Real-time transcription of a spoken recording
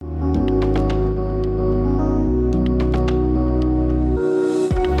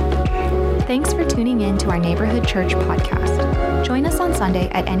tuning in to our Neighborhood Church podcast. Join us on Sunday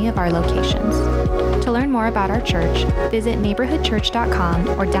at any of our locations. To learn more about our church, visit neighborhoodchurch.com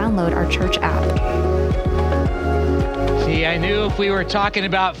or download our church app. See, I knew if we were talking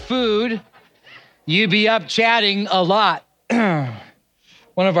about food, you'd be up chatting a lot.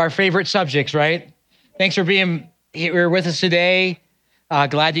 One of our favorite subjects, right? Thanks for being here with us today.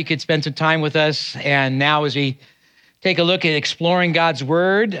 Glad you could spend some time with us. And now as we take a look at exploring God's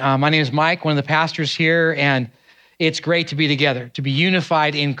Word, my name is Mike, one of the pastors here, and it's great to be together, to be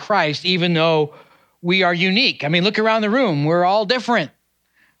unified in Christ, even though we are unique. I mean, look around the room. We're all different.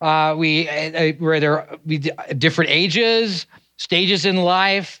 We're different ages, stages in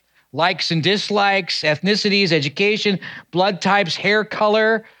life, likes and dislikes, ethnicities, education, blood types, hair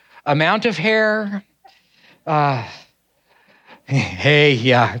color, amount of hair.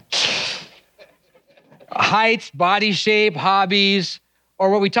 Height, body shape, hobbies, or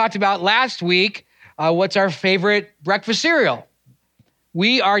what we talked about last week, what's our favorite breakfast cereal?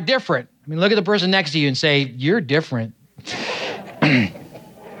 We are different. I mean, look at the person next to you and say, you're different.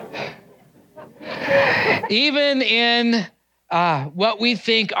 Even in what we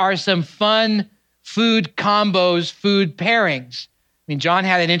think are some fun food combos, food pairings. I mean, John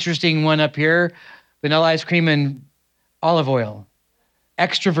had an interesting one up here, vanilla ice cream and olive oil,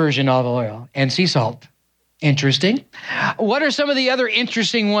 extra virgin olive oil, and sea salt. Interesting. What are some of the other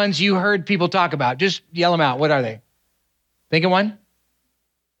interesting ones you heard people talk about? Just yell them out. What are they? Think of one.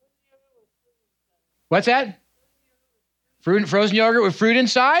 What's that? Frozen yogurt with fruit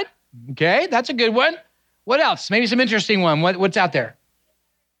inside? Okay, that's a good one. What else? Maybe some interesting one. What's out there?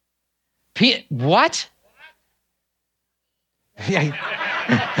 What?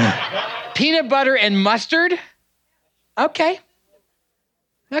 Peanut butter and mustard? Okay.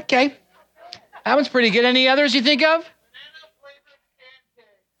 That one's pretty good. Any others you think of?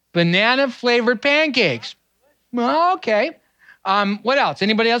 Banana-flavored pancakes. Well, okay. What else?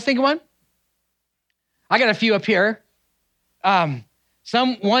 Anybody else think of one? I got a few up here.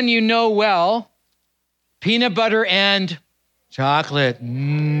 Someone you know well, peanut butter and chocolate.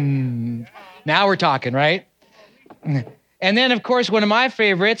 Now we're talking, right? And then, of course, one of my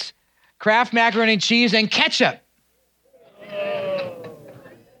favorites, Kraft macaroni and cheese and ketchup.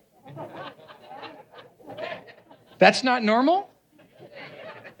 That's not normal?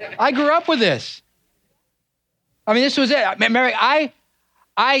 I grew up with this. I mean, this was it. Mary, I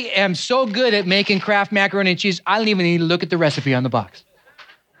am so good at making Kraft macaroni and cheese, I don't even need to look at the recipe on the box.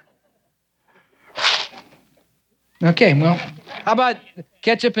 Okay, well, how about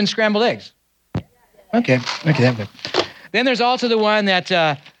ketchup and scrambled eggs? Okay, that good. Then there's also the one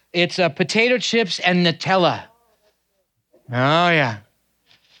that it's potato chips and Nutella. Oh, yeah.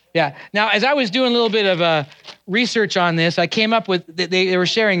 Yeah. Now, as I was doing a little bit of research on this, I came up with, they were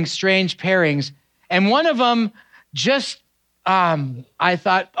sharing strange pairings. And one of them just, I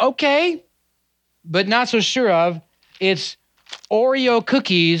thought, okay, but not so sure of. It's Oreo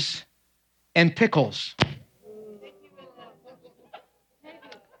cookies and pickles.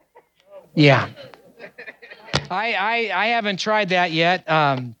 Yeah. I haven't tried that yet.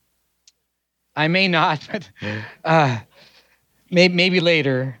 I may not, but maybe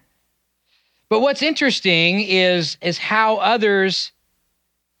later. But what's interesting is how others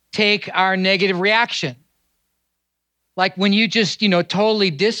take our negative reaction. Like when you just,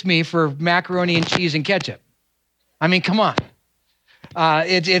 totally diss me for macaroni and cheese and ketchup. I mean, come on.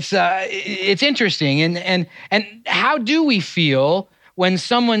 It's interesting. And how do we feel when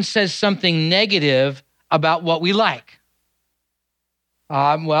someone says something negative about what we like?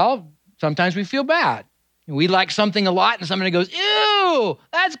 Well, sometimes we feel bad. We like something a lot and somebody goes, ew,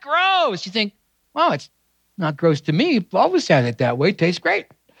 that's gross. You think, well, it's not gross to me. I've always had it that way. It tastes great.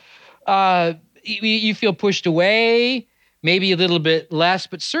 You feel pushed away, maybe a little bit less,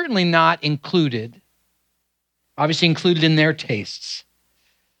 but certainly not included. Obviously included in their tastes.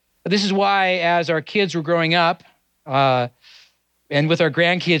 But this is why, as our kids were growing up, and with our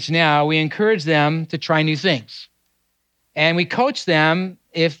grandkids now, we encourage them to try new things. And we coach them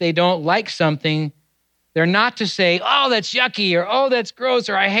if they don't like something. They're not to say, oh, that's yucky, or oh, that's gross,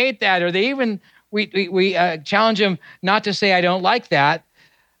 or I hate that, or we challenge them not to say I don't like that,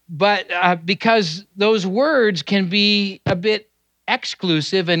 but because those words can be a bit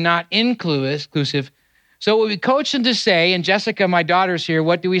exclusive and not inclusive. So what we coach them to say, and Jessica, my daughter's here,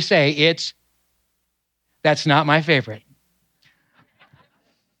 what do we say? That's not my favorite.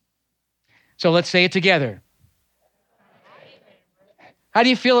 So let's say it together. How do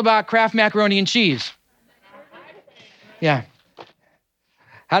you feel about Kraft macaroni and cheese? Yeah.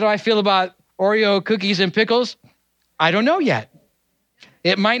 How do I feel about Oreo cookies and pickles? I don't know yet.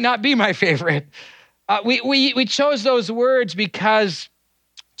 It might not be my favorite. We chose those words because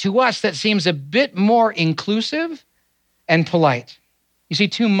to us that seems a bit more inclusive and polite. You see,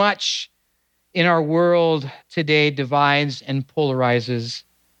 too much in our world today divides and polarizes.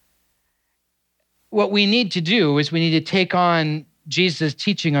 What we need to do is we need to take on Jesus'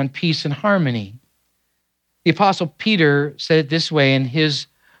 teaching on peace and harmony. The Apostle Peter said it this way in his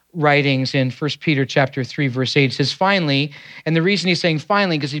writings in 1 Peter chapter 3, verse 8. It says, finally, and the reason he's saying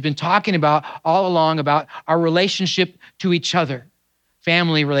finally, because he's been talking about all along about our relationship to each other,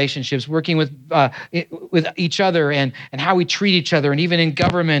 family relationships, working with each other and how we treat each other, and even in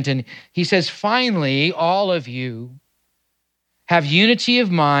government. And he says, finally, all of you have unity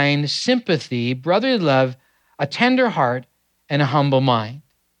of mind, sympathy, brotherly love, a tender heart, and a humble mind.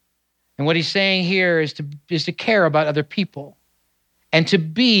 And what he's saying here is to care about other people and to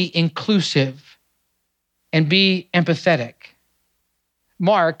be inclusive and be empathetic.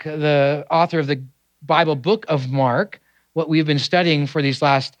 Mark, the author of the Bible book of Mark, what we've been studying for these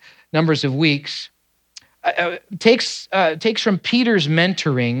last numbers of weeks, takes from Peter's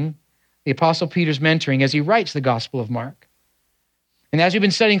mentoring, the Apostle Peter's mentoring, as he writes the Gospel of Mark. And as we've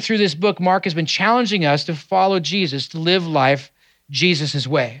been studying through this book, Mark has been challenging us to follow Jesus, to live life Jesus'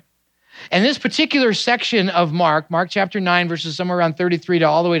 way. And this particular section of Mark chapter 9, verses somewhere around 33 to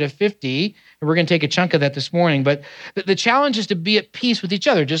all the way to 50, and we're going to take a chunk of that this morning, but the challenge is to be at peace with each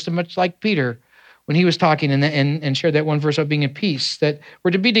other, just as much like Peter when he was talking and shared that one verse about being at peace, that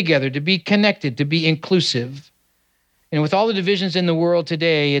we're to be together, to be connected, to be inclusive. And with all the divisions in the world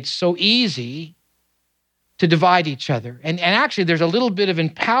today, it's so easy to divide each other. And actually, there's a little bit of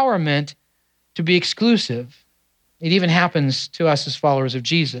empowerment to be exclusive. It even happens to us as followers of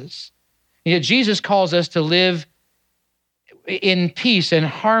Jesus. And yet Jesus calls us to live in peace and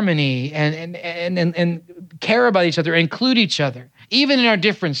harmony and care about each other, include each other, even in our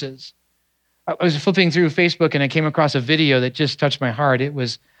differences. I was flipping through Facebook and I came across a video that just touched my heart. It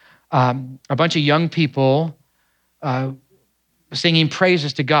was a bunch of young people singing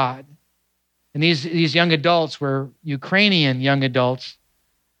praises to God. And these young adults were Ukrainian young adults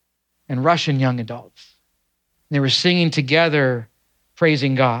and Russian young adults. And they were singing together,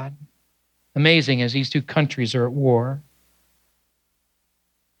 praising God. Amazing, as these two countries are at war.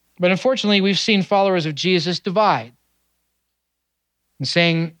 But unfortunately, we've seen followers of Jesus divide and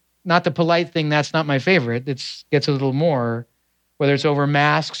saying, not the polite thing, that's not my favorite. It gets a little more, whether it's over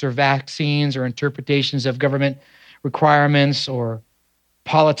masks or vaccines or interpretations of government requirements or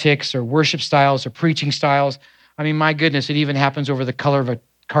politics or worship styles or preaching styles. I mean, my goodness, it even happens over the color of a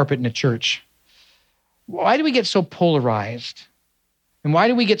carpet in a church. Why do we get so polarized? And why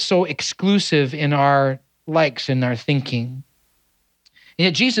do we get so exclusive in our likes and our thinking? And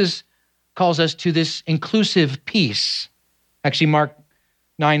yet Jesus calls us to this inclusive peace. Actually, Mark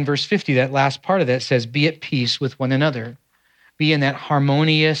 9, verse 50, that last part of that says, be at peace with one another. Be in that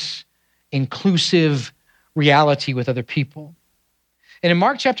harmonious, inclusive reality with other people. And in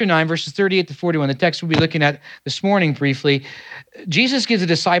Mark chapter 9, verses 38 to 41, the text we'll be looking at this morning briefly, Jesus gives the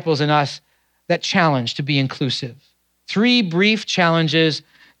disciples and us that challenge to be inclusive. 3 brief challenges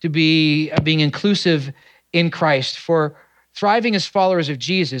to being inclusive in Christ. For thriving as followers of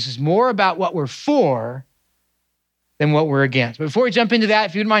Jesus is more about what we're for than what we're against. But before we jump into that,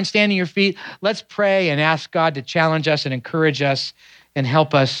 if you wouldn't mind standing your feet, let's pray and ask God to challenge us and encourage us and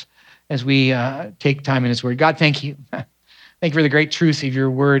help us as we take time in His Word. God, thank you. Thank you for the great truth of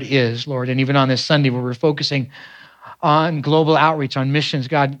your word is, Lord. And even on this Sunday where we're focusing on global outreach, on missions,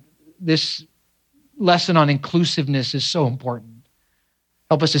 God, this lesson on inclusiveness is so important.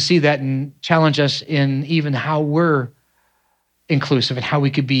 Help us to see that and challenge us in even how we're inclusive and how we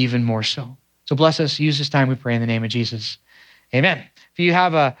could be even more so. So bless us. Use this time, we pray, in the name of Jesus. Amen. If you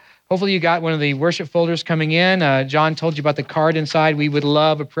have hopefully you got one of the worship folders coming in. John told you about the card inside. We would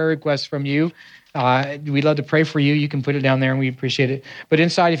love a prayer request from you. We'd love to pray for you. You can put it down there and we appreciate it. But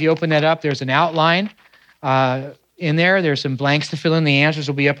inside, if you open that up, there's an outline. In there, there's some blanks to fill in. The answers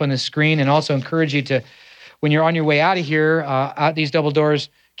will be up on the screen. And also encourage you to, when you're on your way out of here, out these double doors,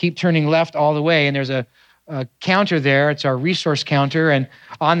 keep turning left all the way. And there's a counter there. It's our resource counter. And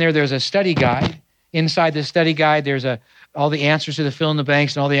on there's a study guide. Inside the study guide, there's all the answers to the fill in the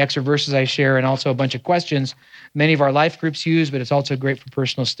blanks and all the extra verses I share, and also a bunch of questions many of our life groups use, but it's also great for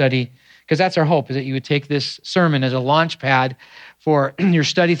personal study, because that's our hope, is that you would take this sermon as a launch pad for your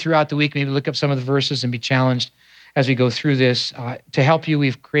study throughout the week, maybe look up some of the verses and be challenged as we go through this. To help you,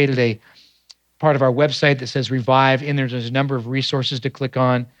 we've created a part of our website that says Revive. In there's a number of resources to click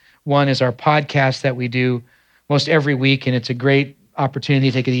on. One is our podcast that we do most every week, and it's a great opportunity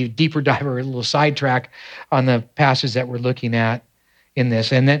to take a deeper dive or a little sidetrack on the passages that we're looking at. in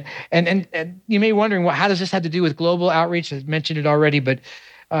this. And you may be wondering, well, how does this have to do with global outreach? I mentioned it already, but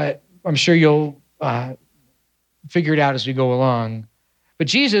I'm sure you'll figure it out as we go along. But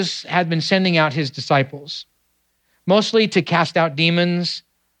Jesus had been sending out his disciples, mostly to cast out demons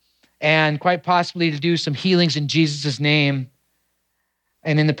and quite possibly to do some healings in Jesus' name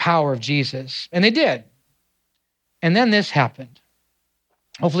and in the power of Jesus. And they did. And then this happened.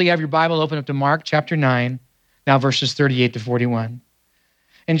 Hopefully you have your Bible open up to Mark chapter 9, now verses 38 to 41.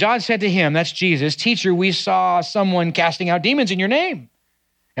 And John said to him, that's Jesus, "Teacher, we saw someone casting out demons in your name,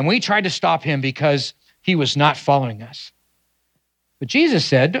 and we tried to stop him because he was not following us." But Jesus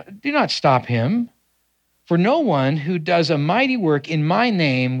said, "Do not stop him, for no one who does a mighty work in my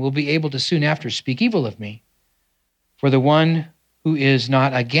name will be able to soon after speak evil of me. For the one who is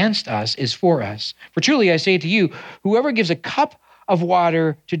not against us is for us. For truly I say to you, whoever gives a cup of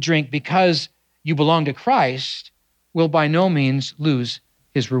water to drink because you belong to Christ will by no means lose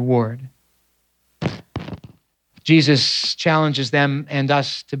his reward." Jesus challenges them and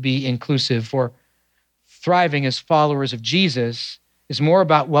us to be inclusive, for thriving as followers of Jesus is more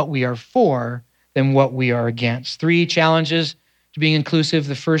about what we are for than what we are against. 3 challenges to being inclusive.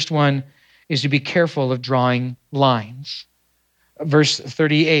 The first one is to be careful of drawing lines. Verse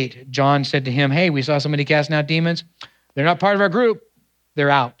 38, John said to him, "Hey, we saw somebody casting out demons. They're not part of our group. They're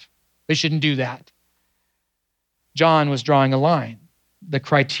out. They shouldn't do that." John was drawing a line. The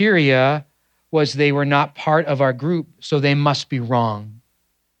criteria was they were not part of our group, so they must be wrong.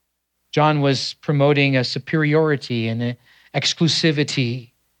 John was promoting a superiority and an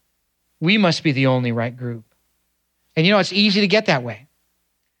exclusivity. We must be the only right group. And it's easy to get that way.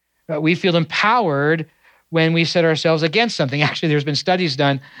 We feel empowered when we set ourselves against something. Actually, there's been studies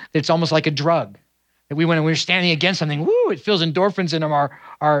done that it's almost like a drug. That when we're standing against something, it feels endorphins in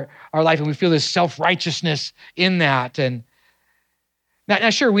our life, and we feel this self-righteousness in that. And now,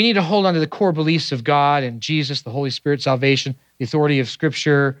 sure, we need to hold on to the core beliefs of God and Jesus, the Holy Spirit, salvation, the authority of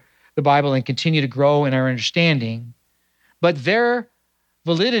Scripture, the Bible, and continue to grow in our understanding. But their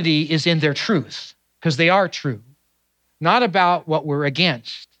validity is in their truth, because they are true, not about what we're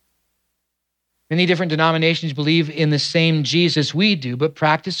against. Many different denominations believe in the same Jesus we do, but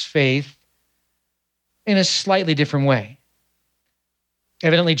practice faith in a slightly different way.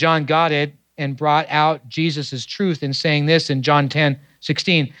 Evidently, John got it and brought out Jesus' truth in saying this in John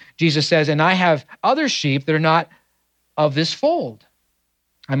 10:16. Jesus says, "And I have other sheep that are not of this fold.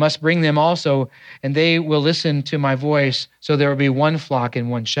 I must bring them also, and they will listen to my voice. So there will be one flock and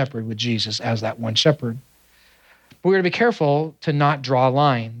one shepherd," with Jesus as that one shepherd. But we're to be careful to not draw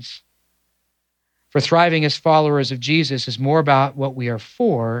lines. For thriving as followers of Jesus is more about what we are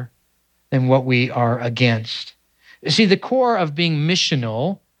for than what we are against. You see, the core of being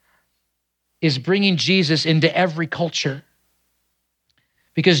missional is bringing Jesus into every culture,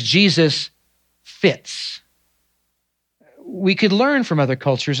 because Jesus fits. We could learn from other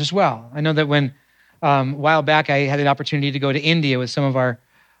cultures as well. I know that when a while back I had an opportunity to go to India with some of our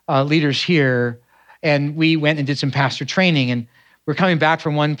leaders here, and we went and did some pastor training, and we're coming back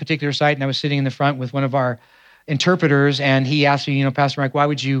from one particular site, and I was sitting in the front with one of our interpreters, and he asked me, "Pastor Mike, why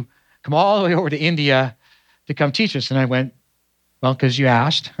would you come all the way over to India to come teach us?" And I went, "Well, because you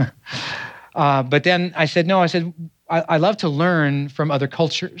asked." But then I said, no, I love to learn from other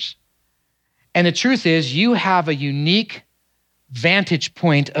cultures. And the truth is, you have a unique vantage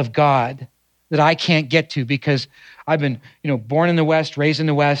point of God that I can't get to, because I've been, born in the West, raised in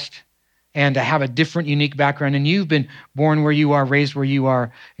the West, and I have a different, unique background. And you've been born where you are, raised where you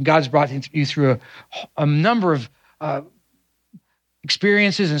are, and God's brought you through a number of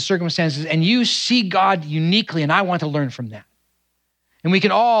experiences and circumstances, and you see God uniquely, and I want to learn from that. And we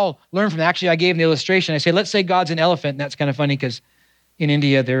can all learn from that. Actually, I gave an illustration. I say, let's say God's an elephant, and that's kind of funny because in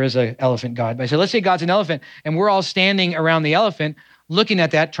India, there is an elephant god. But I said, let's say God's an elephant, and we're all standing around the elephant, looking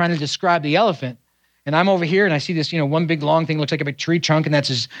at that, trying to describe the elephant. And I'm over here, and I see this, one big long thing, looks like a big tree trunk, and that's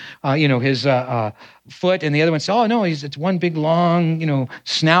his, his foot. And the other one says, "Oh no, it's one big long,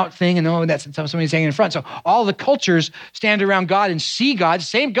 snout thing, and no, that's somebody's hanging in front." So all the cultures stand around God and see God,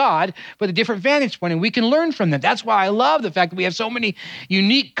 same God, but a different vantage point, and we can learn from that. That's why I love the fact that we have so many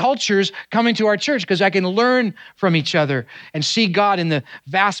unique cultures coming to our church, because I can learn from each other and see God in the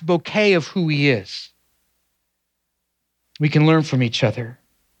vast bouquet of who He is. We can learn from each other.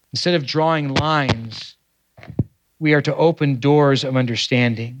 Instead of drawing lines, we are to open doors of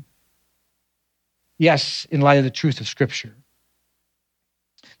understanding. Yes, in light of the truth of Scripture.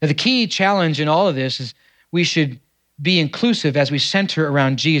 Now, the key challenge in all of this is we should be inclusive as we center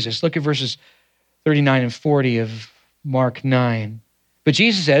around Jesus. Look at verses 39 and 40 of Mark 9. But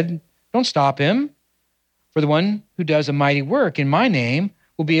Jesus said, "Don't stop him, For the one who does a mighty work in my name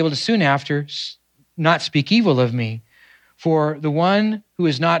will be able to soon after not speak evil of me. For the one who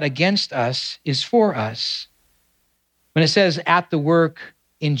is not against us is for us. When it says at the work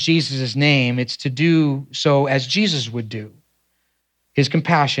in Jesus' name, it's to do so as Jesus would do. His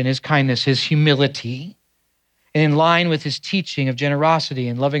compassion, his kindness, his humility, and in line with his teaching of generosity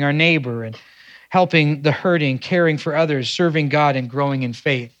and loving our neighbor and helping the hurting, caring for others, serving God, and growing in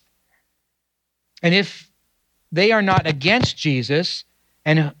faith. And if they are not against Jesus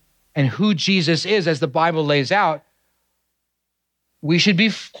and who Jesus is, as the Bible lays out, we should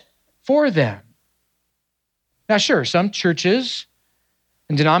be for them. Now, sure, some churches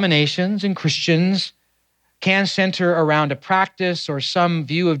and denominations and Christians can center around a practice or some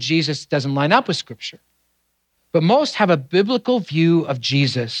view of Jesus that doesn't line up with Scripture. But most have a biblical view of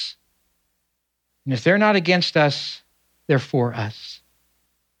Jesus. And if they're not against us, they're for us.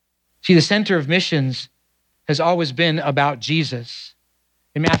 See, the center of missions has always been about Jesus.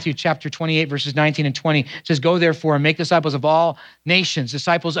 In Matthew chapter 28, verses 19 and 20, it says, "Go therefore and make disciples of all nations,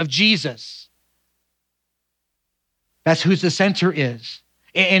 disciples of Jesus." That's who the center is.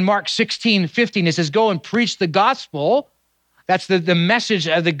 In Mark 16, 15, it says, "Go and preach the gospel." That's the message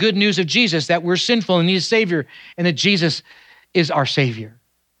of the good news of Jesus, that we're sinful and need a Savior, and that Jesus is our Savior.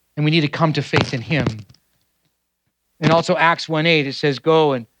 And we need to come to faith in him. And also Acts 1:8, it says,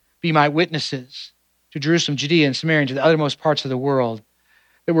 "Go and be my witnesses to Jerusalem, Judea, and Samaria, and to the uttermost parts of the world."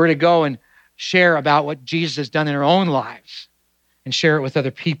 That we're to go and share about what Jesus has done in our own lives and share it with other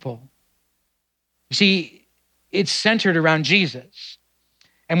people. You see, it's centered around Jesus.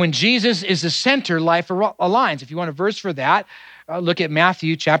 And when Jesus is the center, life aligns. If you want a verse for that, look at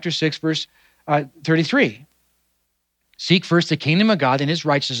Matthew chapter 6, verse 33. "Seek first the kingdom of God and his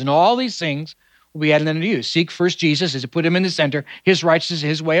righteousness, and all these things will be added unto you." Seek first Jesus, as to put him in the center, his righteousness,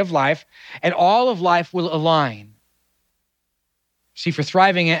 his way of life, and all of life will align. See, for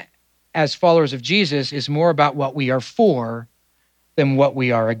thriving as followers of Jesus is more about what we are for than what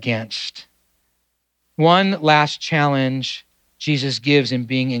we are against. One last challenge Jesus gives in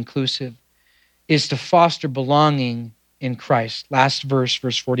being inclusive is to foster belonging in Christ. Last verse,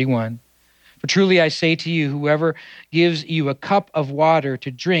 verse 41. "For truly I say to you, whoever gives you a cup of water to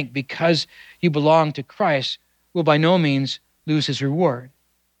drink because you belong to Christ will by no means lose his reward."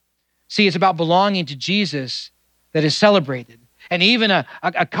 See, it's about belonging to Jesus that is celebrated. And even a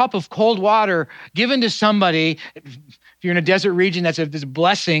cup of cold water given to somebody, if you're in a desert region, that's a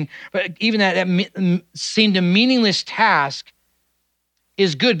blessing, but even that seemed a meaningless task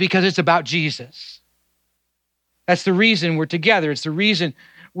is good because it's about Jesus. That's the reason we're together. It's the reason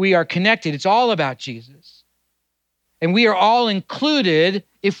we are connected. It's all about Jesus. And we are all included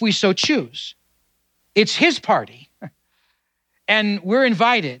if we so choose. It's his party. And we're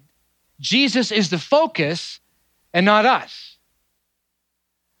invited. Jesus is the focus and not us.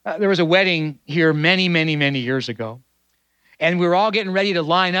 There was a wedding here many, many, many years ago. And we were all getting ready to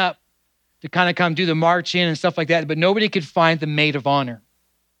line up to kind of come do the march in and stuff like that, but nobody could find the maid of honor.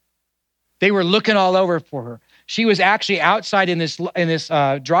 They were looking all over for her. She was actually outside in this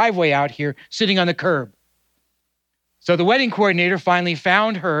driveway out here, sitting on the curb. So the wedding coordinator finally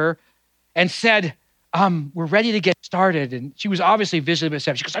found her and said, "We're ready to get started." And she was obviously visibly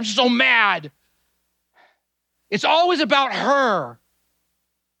upset. She goes, "I'm so mad. It's always about her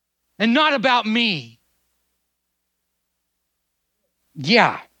and not about me."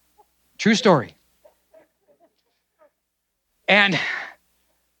 Yeah, true story. And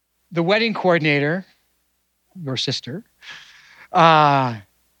the wedding coordinator, your sister, said,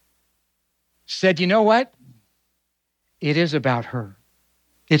 "You know what? It is about her.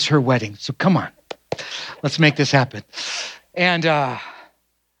 It's her wedding. So come on, let's make this happen." And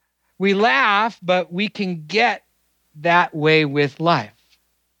we laugh, but we can get that way with life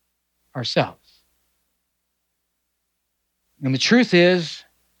ourselves. And the truth is,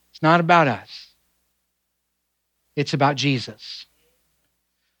 it's not about us. It's about Jesus.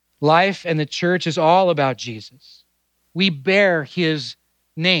 Life and the church is all about Jesus. We bear his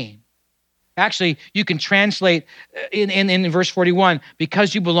name. Actually, you can translate in verse 41,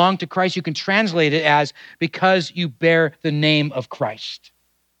 because you belong to Christ, you can translate it as because you bear the name of Christ.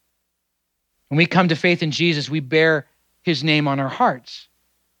 When we come to faith in Jesus, we bear his name on our hearts.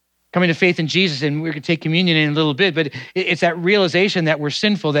 Coming to faith in Jesus, and we're going to take communion in a little bit, but it's that realization that we're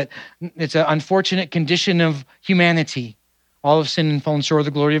sinful, that it's an unfortunate condition of humanity. All have sinned and fallen short of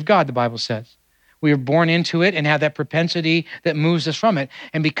the glory of God, the Bible says. We are born into it and have that propensity that moves us from it.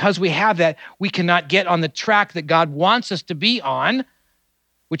 And because we have that, we cannot get on the track that God wants us to be on,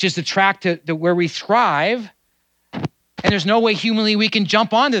 which is the track to where we thrive. And there's no way humanly we can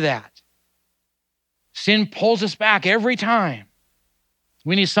jump onto that. Sin pulls us back every time.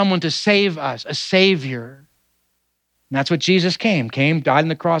 We need someone to save us, a Savior. And that's what Jesus came, died on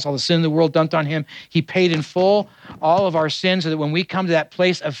the cross, all the sin of the world dumped on him. He paid in full all of our sins so that when we come to that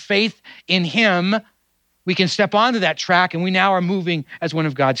place of faith in him, we can step onto that track and we now are moving as one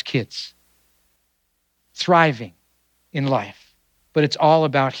of God's kids, thriving in life. But it's all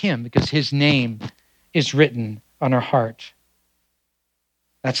about him because his name is written on our heart.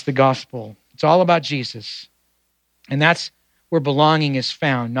 That's the gospel. It's all about Jesus. And that's where belonging is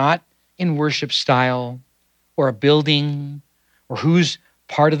found, not in worship style or a building or who's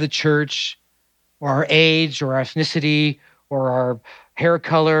part of the church or our age or our ethnicity or our hair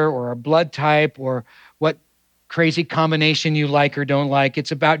color or our blood type or what crazy combination you like or don't like.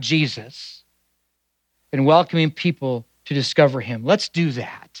 It's about Jesus and welcoming people to discover him. Let's do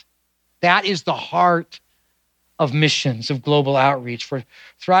that. That is the heart of missions, of global outreach. For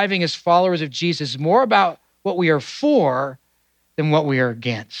thriving as followers of Jesus is more about what we are for than what we are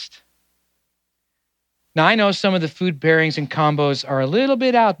against. Now, I know some of the food pairings and combos are a little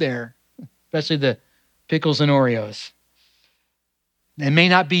bit out there, especially the pickles and Oreos. It may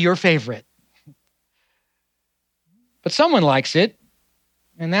not be your favorite, but someone likes it,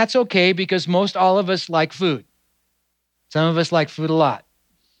 and that's okay because most all of us like food. Some of us like food a lot.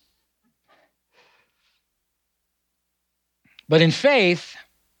 But in faith,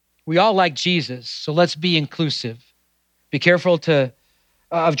 we all like Jesus, so let's be inclusive. Be careful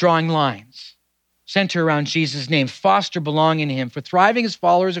of drawing lines. Center around Jesus' name. Foster belonging in him. For thriving as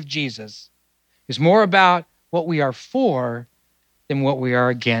followers of Jesus is more about what we are for than what we are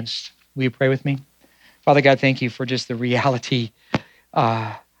against. Will you pray with me? Father God, thank you for just the reality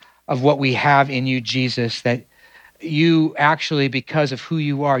of what we have in you, Jesus, that you actually, because of who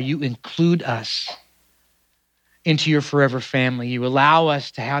you are, you include us into your forever family. You allow us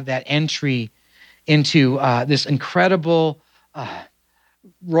to have that entry into this incredible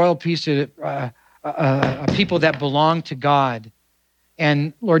royal priesthood, a people that belong to God.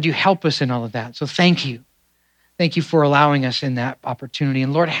 And Lord, you help us in all of that. So thank you. Thank you for allowing us in that opportunity.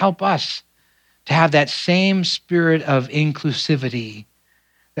 And Lord, help us to have that same spirit of inclusivity,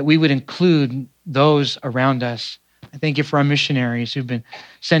 that we would include those around us. I thank you for our missionaries who've been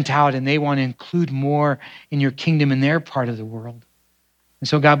sent out and they want to include more in your kingdom in their part of the world. And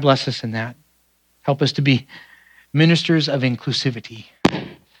so God bless us in that. Help us to be ministers of inclusivity.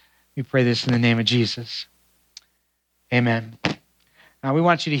 We pray this in the name of Jesus. Amen. Now we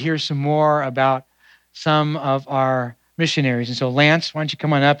want you to hear some more about some of our missionaries. And so Lance, why don't you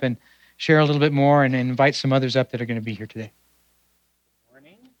come on up and share a little bit more and invite some others up that are going to be here today.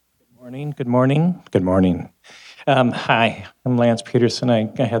 Good morning. Hi, I'm Lance Peterson. I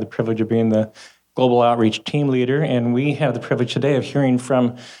had the privilege of being the Global Outreach Team Leader, and we have the privilege today of hearing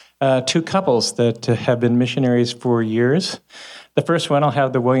from two couples that have been missionaries for years. The first one, I'll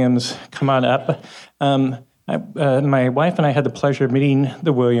have the Williams come on up. My wife and I had the pleasure of meeting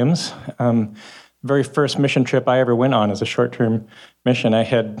the Williams. Very first mission trip I ever went on as a short-term mission.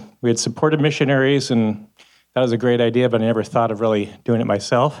 We had supported missionaries, and that was a great idea, but I never thought of really doing it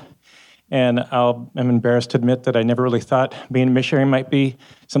myself. And I'm embarrassed to admit that I never really thought being a missionary might be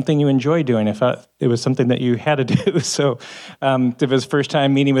something you enjoy doing. I thought it was something that you had to do. So it was first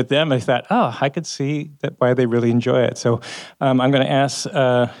time meeting with them. I thought, I could see why they really enjoy it. So I'm going to ask,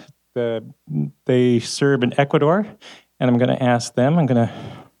 they serve in Ecuador, and I'm going to ask them, I'm going to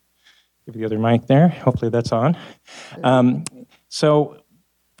give you the other mic there. Hopefully that's on. So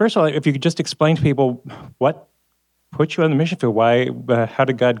first of all, if you could just explain to people what put you on the mission field. Why? How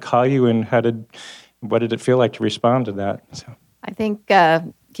did God call you, and what did it feel like to respond to that? So. I think,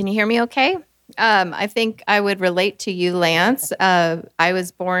 can you hear me okay? I think I would relate to you, Lance. I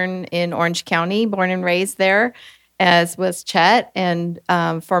was born in Orange County, born and raised there, as was Chet. And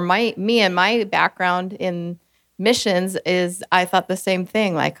for me and my background in missions is I thought the same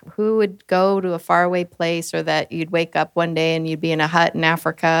thing, like who would go to a faraway place, or that you'd wake up one day and you'd be in a hut in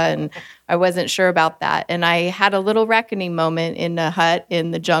Africa, and I wasn't sure about that. And I had a little reckoning moment in a hut in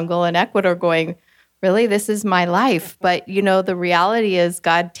the jungle in Ecuador going, really, this is my life. But the reality is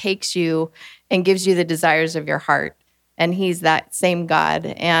God takes you and gives you the desires of your heart, and he's that same God.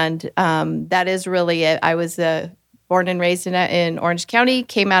 And that is really it. I was born and raised in Orange County,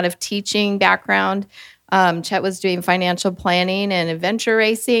 came out of teaching background. Chet was doing financial planning and adventure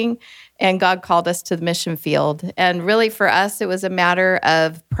racing, and God called us to the mission field. And really for us, it was a matter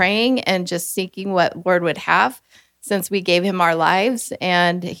of praying and just seeking what Lord would have, since we gave him our lives.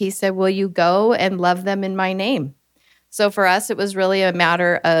 And he said, will you go and love them in my name? So for us, it was really a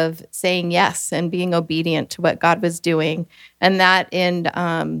matter of saying yes and being obedient to what God was doing. And that in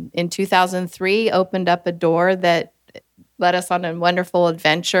 2003 opened up a door that led us on a wonderful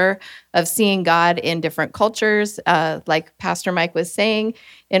adventure of seeing God in different cultures, like Pastor Mike was saying,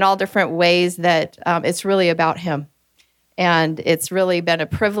 in all different ways that it's really about him. And it's really been a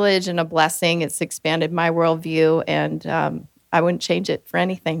privilege and a blessing. It's expanded my worldview, and I wouldn't change it for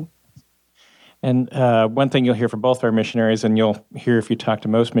anything. And one thing you'll hear from both our missionaries, and you'll hear if you talk to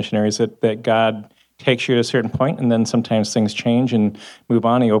most missionaries, that God takes you to a certain point, and then sometimes things change and move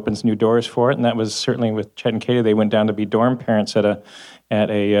on. He opens new doors for it, and that was certainly with Chet and Katie. They went down to be dorm parents at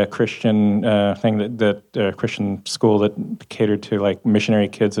a Christian thing that Christian school that catered to like missionary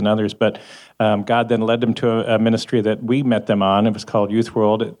kids and others. But God then led them to a ministry that we met them on. It was called Youth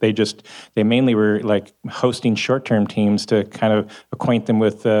World. They mainly were like hosting short-term teams to kind of acquaint them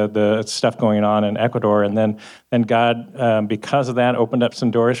with the stuff going on in Ecuador. And then God, because of that, opened up some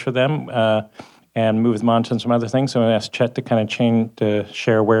doors for them. And moved them on to some other things. So I asked Chet to kind of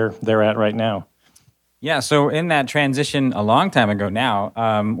share where they're at right now. Yeah, so in that transition a long time ago now,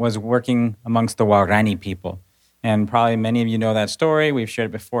 was working amongst the Waorani people. And probably many of you know that story. We've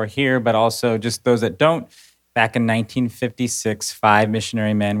shared it before here, but also just those that don't. Back in 1956, 5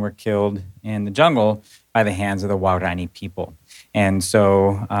 missionary men were killed in the jungle by the hands of the Waorani people. And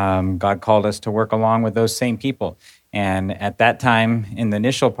so God called us to work along with those same people. And at that time, in the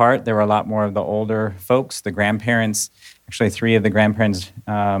initial part, there were a lot more of the older folks, the grandparents. Actually, 3 of the grandparents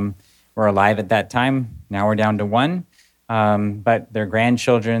were alive at that time. Now we're down to 1. But their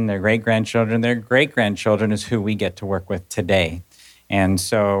grandchildren, their great-grandchildren, their great-grandchildren is who we get to work with today. And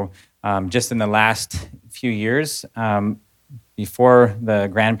so just in the last few years, before the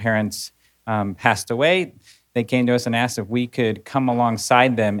grandparents passed away, they came to us and asked if we could come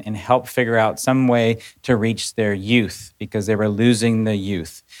alongside them and help figure out some way to reach their youth, because they were losing the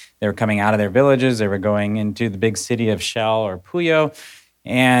youth. They were coming out of their villages. They were going into the big city of Shell or Puyo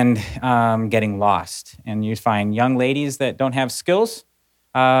and getting lost. And you find young ladies that don't have skills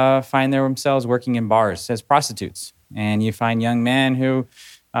find themselves working in bars as prostitutes. And you find young men who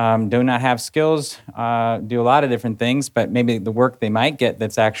do not have skills, do a lot of different things, but maybe the work they might get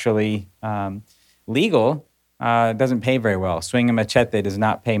that's actually legal doesn't pay very well. Swinging a machete does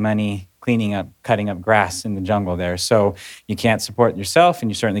not pay money cutting up grass in the jungle there. So you can't support yourself, and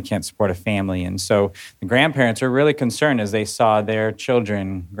you certainly can't support a family. And so the grandparents are really concerned as they saw their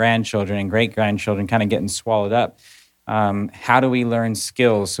children, grandchildren, and great-grandchildren kind of getting swallowed up. How do we learn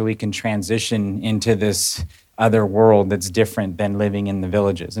skills so we can transition into this other world that's different than living in the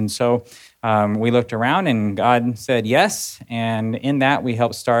villages? And so we looked around, and God said yes. And in that, we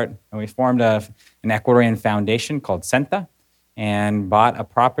helped start, and we formed an Ecuadorian foundation called Senta, and bought a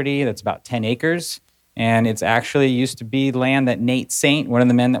property that's about 10 acres. And it's actually used to be land that Nate Saint, one of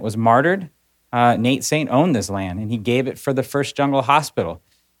the men that was martyred, Nate Saint owned this land, and he gave it for the first jungle hospital.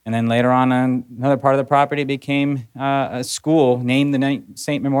 And then later on, another part of the property became a school named the Nate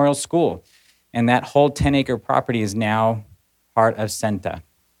Saint Memorial School. And that whole 10-acre property is now part of Senta.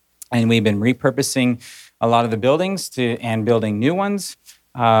 And we've been repurposing a lot of the buildings and building new ones.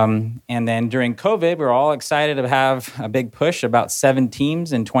 And then during COVID, we were all excited to have a big push, about 7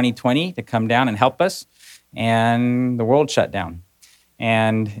 teams in 2020 to come down and help us. And the world shut down.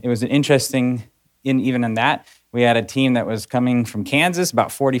 And it was interesting, even in that, we had a team that was coming from Kansas,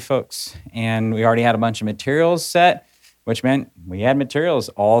 about 40 folks. And we already had a bunch of materials set, which meant we had materials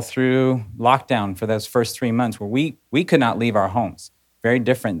all through lockdown for those first 3 months where we could not leave our homes. Very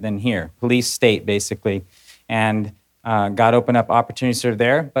different than here, police state, basically. And God opened up opportunities that are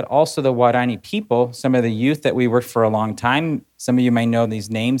there, but also the Waorani people, some of the youth that we worked for a long time, some of you may know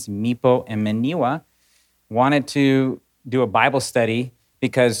these names, Mipo and Meniwa, wanted to do a Bible study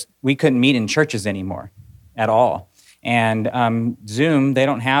because we couldn't meet in churches anymore at all. And Zoom, they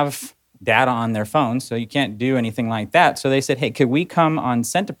don't have data on their phones, so you can't do anything like that. So they said, hey, could we come on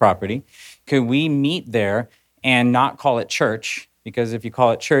Senta property? Could we meet there and not call it church? Because if you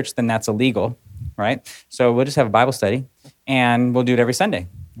call it church, then that's illegal. Right? So we'll just have a Bible study, and we'll do it every Sunday.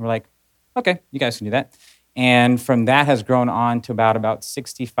 We're like, okay, you guys can do that. And from that has grown on to about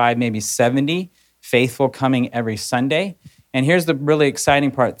 65, maybe 70 faithful coming every Sunday. And here's the really exciting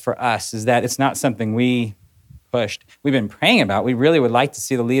part for us is that it's not something we pushed. We've been praying about. We really would like to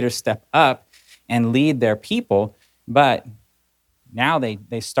see the leaders step up and lead their people, but now they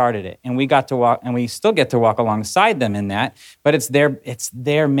started it, and we got to walk, and we still get to walk alongside them in that, but it's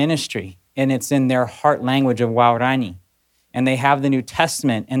their ministry. And it's in their heart language of Waorani. And they have the New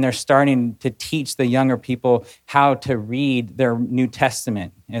Testament, and they're starting to teach the younger people how to read their New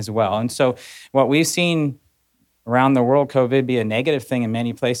Testament as well. And so what we've seen around the world, COVID be a negative thing in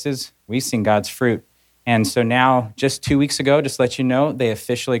many places, we've seen God's fruit. And so now, just 2 weeks ago, just to let you know, they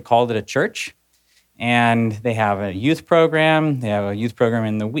officially called it a church. And they have a youth program. They have a youth program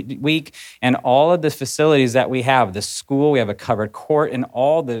in the week. And all of the facilities that we have, the school, we have a covered court, and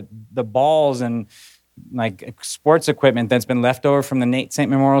all the balls and like sports equipment that's been left over from the Nate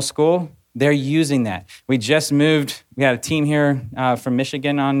St. Memorial School, they're using that. We just moved. We had a team here from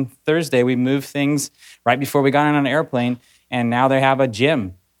Michigan on Thursday. We moved things right before we got on an airplane, and now they have a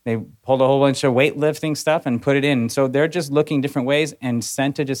gym. They pulled a whole bunch of weightlifting stuff and put it in. So they're just looking different ways, and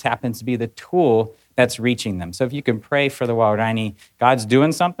Senta just happens to be the tool that's reaching them. So if you can pray for the Waorani, God's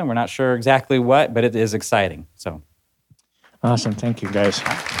doing something. We're not sure exactly what, but it is exciting. So awesome. Thank you, guys.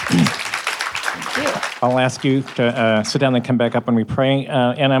 I'll ask you to sit down and come back up when we pray.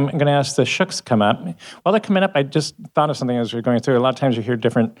 And I'm going to ask the Shooks to come up. While they're coming up, I just thought of something as we're going through. A lot of times you hear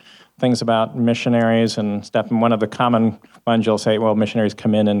different things about missionaries and stuff. And one of the common ones you'll say, well, missionaries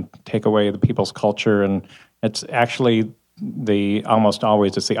come in and take away the people's culture. And it's actually almost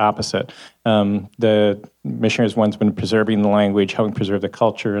always it's the opposite. The missionaries one's been preserving the language, helping preserve the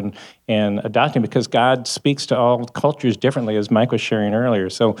culture, and adopting, because God speaks to all cultures differently, as Mike was sharing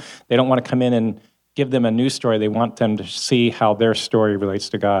earlier. So they don't want to come in and give them a new story. They want them to see how their story relates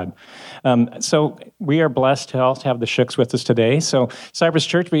to God. So we are blessed to also have the Shooks with us today. So Cypress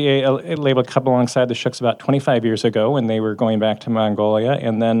Church, we labeled a couple alongside the Shooks about 25 years ago when they were going back to Mongolia.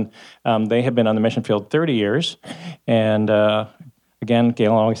 And then they have been on the mission field 30 years. And again,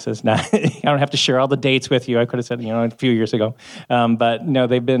 Gail always says, nah, I don't have to share all the dates with you. I could have said, a few years ago. But no,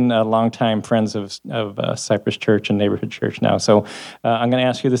 they've been longtime friends of Cypress Church and Neighborhood Church now. So I'm going to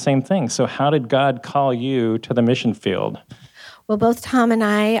ask you the same thing. So how did God call you to the mission field? Well, both Tom and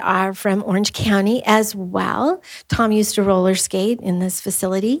I are from Orange County as well. Tom used to roller skate in this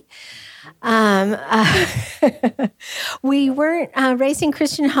facility. We weren't raised in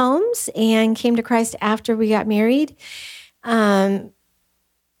Christian homes and came to Christ after we got married.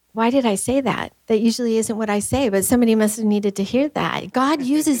 Why did I say that? That usually isn't what I say, but somebody must have needed to hear that. God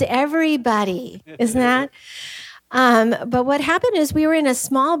uses everybody, isn't that? But what happened is we were in a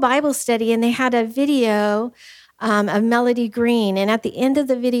small Bible study, and they had a video of Melody Green. And at the end of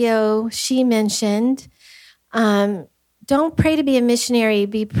the video, she mentioned, don't pray to be a missionary,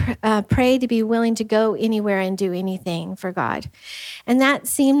 pray to be willing to go anywhere and do anything for God. And that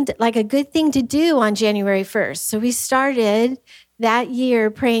seemed like a good thing to do on January 1st. So we started that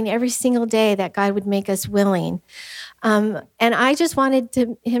year praying every single day that God would make us willing. And I just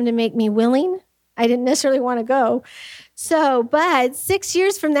wanted him to make me willing. I didn't necessarily want to go. But 6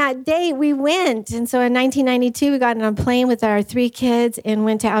 years from that day, we went. And so in 1992, we got on a plane with our 3 kids and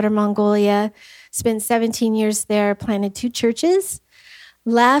went to Outer Mongolia, spent 17 years there, planted 2 churches,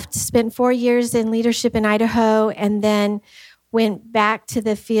 left, spent 4 years in leadership in Idaho, and then went back to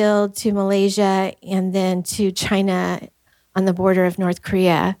the field to Malaysia and then to China on the border of North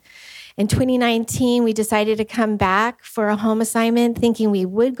Korea. In 2019, we decided to come back for a home assignment, thinking we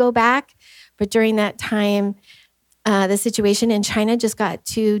would go back. But during that time, the situation in China just got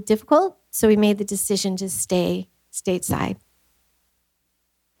too difficult, so we made the decision to stay stateside.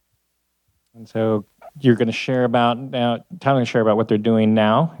 And so you're going to share about what they're doing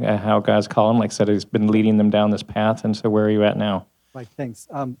now, how God's calling them. Like I said, He's been leading them down this path. And so where are you at now? Right, thanks.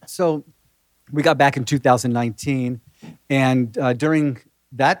 So we got back in 2019, and during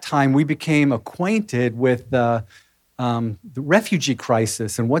that time, we became acquainted with the refugee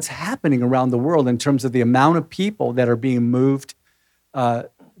crisis and what's happening around the world in terms of the amount of people that are being moved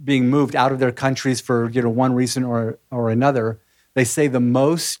out of their countries for one reason or another. They say the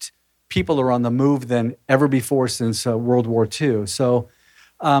most people are on the move than ever before since World War II. So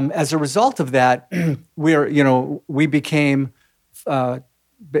as a result of that, we became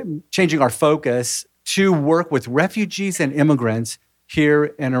changing our focus to work with refugees and immigrants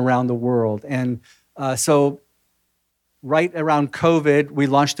here and around the world. And so right around COVID, we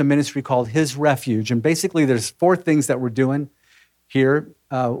launched a ministry called His Refuge. And basically, there's 4 things that we're doing here.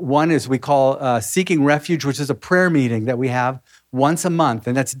 One is we call Seeking Refuge, which is a prayer meeting that we have once a month.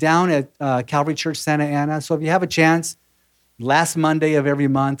 And that's down at Calvary Church Santa Ana. So if you have a chance, last Monday of every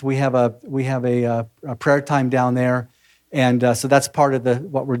month, we have a prayer time down there. And so that's part of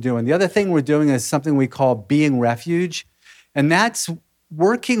what we're doing. The other thing we're doing is something we call Being Refuge. And that's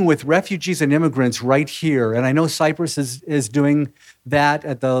working with refugees and immigrants right here. And I know Cypress is doing that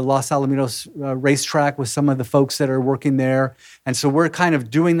at the Los Alamitos racetrack with some of the folks that are working there. And so we're kind of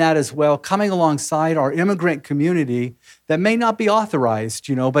doing that as well, coming alongside our immigrant community that may not be authorized,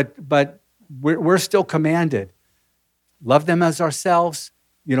 but we're still commanded. Love them as ourselves,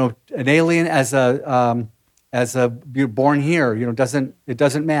 an alien as you're born here, it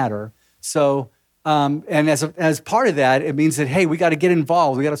doesn't matter. So, and as part of that, it means that, hey, we got to get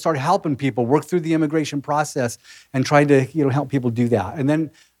involved. We got to start helping people work through the immigration process and trying to, help people do that. And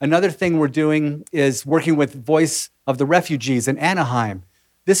then another thing we're doing is working with Voice of the Refugees in Anaheim.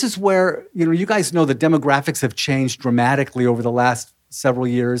 This is where, you guys know the demographics have changed dramatically over the last several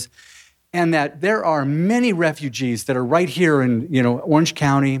years, and that there are many refugees that are right here in, Orange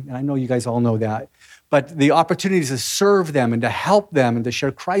County, and I know you guys all know that, but the opportunities to serve them and to help them and to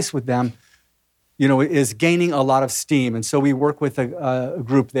share Christ with them, is gaining a lot of steam. And so we work with a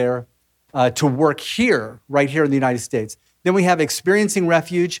group there to work right here in the United States. Then we have Experiencing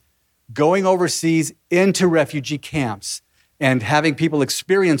Refuge, going overseas into refugee camps and having people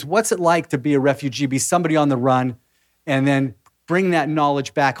experience what's it like to be a refugee, be somebody on the run, and then bring that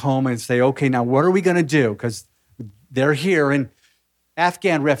knowledge back home and say, okay, now what are we going to do? Because they're here, and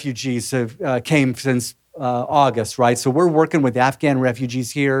Afghan refugees have came since August, right? So we're working with Afghan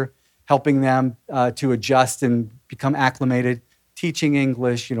refugees here, helping them to adjust and become acclimated, teaching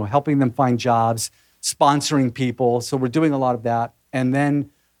English, helping them find jobs, sponsoring people. So we're doing a lot of that. And then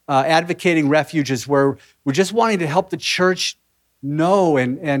Advocating Refuges, where we're just wanting to help the church know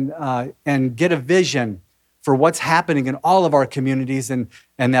and get a vision for what's happening in all of our communities, and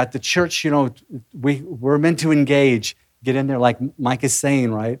that the church, we're meant to engage, get in there, like Mike is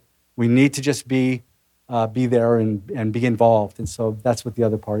saying, right? We need to just be there and be involved. And so that's what the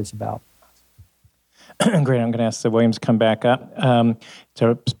other part is about. Great. I'm going to ask the Williams to come back up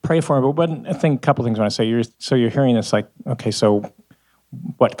to pray for him. But a couple things I want to say. You're hearing this like, okay, so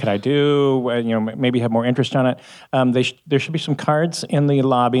what could I do? Maybe have more interest on it. There should be some cards in the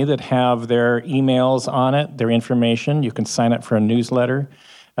lobby that have their emails on it, their information. You can sign up for a newsletter.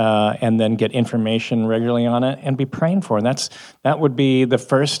 And then get information regularly on it and be praying for it. That would be the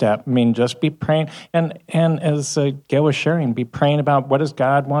first step. I mean, just be praying. And as Gail was sharing, be praying about what does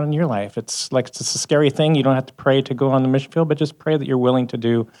God want in your life. It's a scary thing. You don't have to pray to go on the mission field, but just pray that you're willing to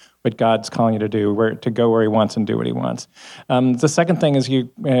do what God's calling you to do, to go where he wants and do what he wants. The second thing is you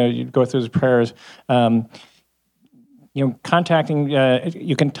go through the prayers. Contacting,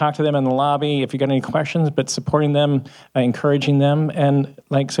 you can talk to them in the lobby if you got any questions, but supporting them, encouraging them, and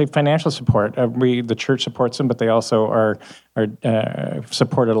say financial support. The church supports them, but they also are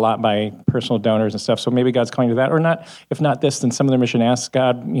supported a lot by personal donors and stuff. So maybe God's calling you to that, or not. If not this, then some of the mission asks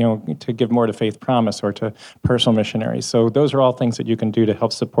God, to give more to Faith Promise or to personal missionaries. So those are all things that you can do to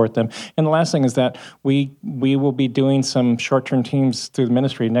help support them. And the last thing is that we will be doing some short-term teams through the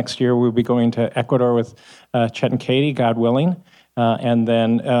ministry. Next year, we'll be going to Ecuador with Chet and Katie, God willing. And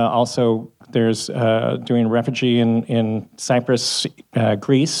then also there's doing refugee in Cyprus,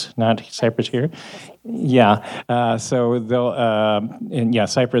 Greece, not Cyprus here. Yeah, so they'll,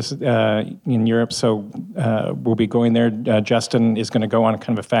 Cyprus in Europe, so we'll be going there. Justin is going to go on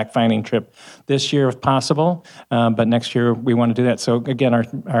kind of a fact-finding trip this year if possible, but next year we want to do that. So again,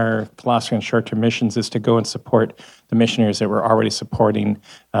 our philosophy on short-term missions is to go and support the missionaries that we're already supporting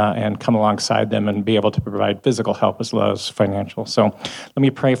and come alongside them and be able to provide physical help as well as financial. So let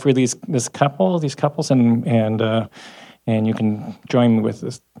me pray for these couples, and you can join me with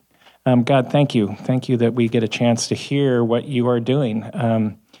this. God, thank you. Thank you that we get a chance to hear what you are doing.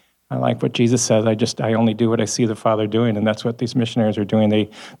 I like what Jesus says. I only do what I see the Father doing, and that's what these missionaries are doing. They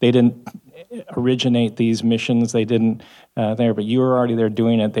didn't originate these missions. They didn't but you were already there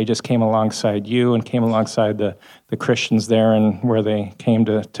doing it. They just came alongside you and came alongside the Christians there, and where they came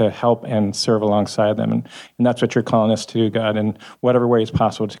to help and serve alongside them. And that's what you're calling us to do, God, in whatever way is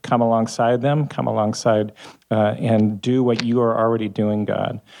possible, to come alongside them, and do what you are already doing,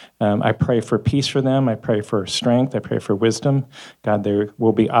 God. I pray for peace for them. I pray for strength. I pray for wisdom. God, there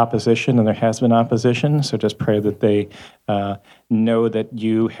will be opposition, and there has been opposition, so just pray that they know that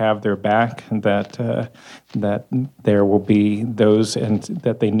you have their back, and that there will be those, and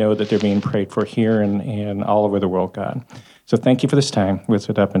that they know that they're being prayed for here and all over the world, God. So thank you for this time. Lift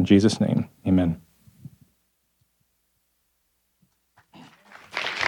it up in Jesus' name. Amen.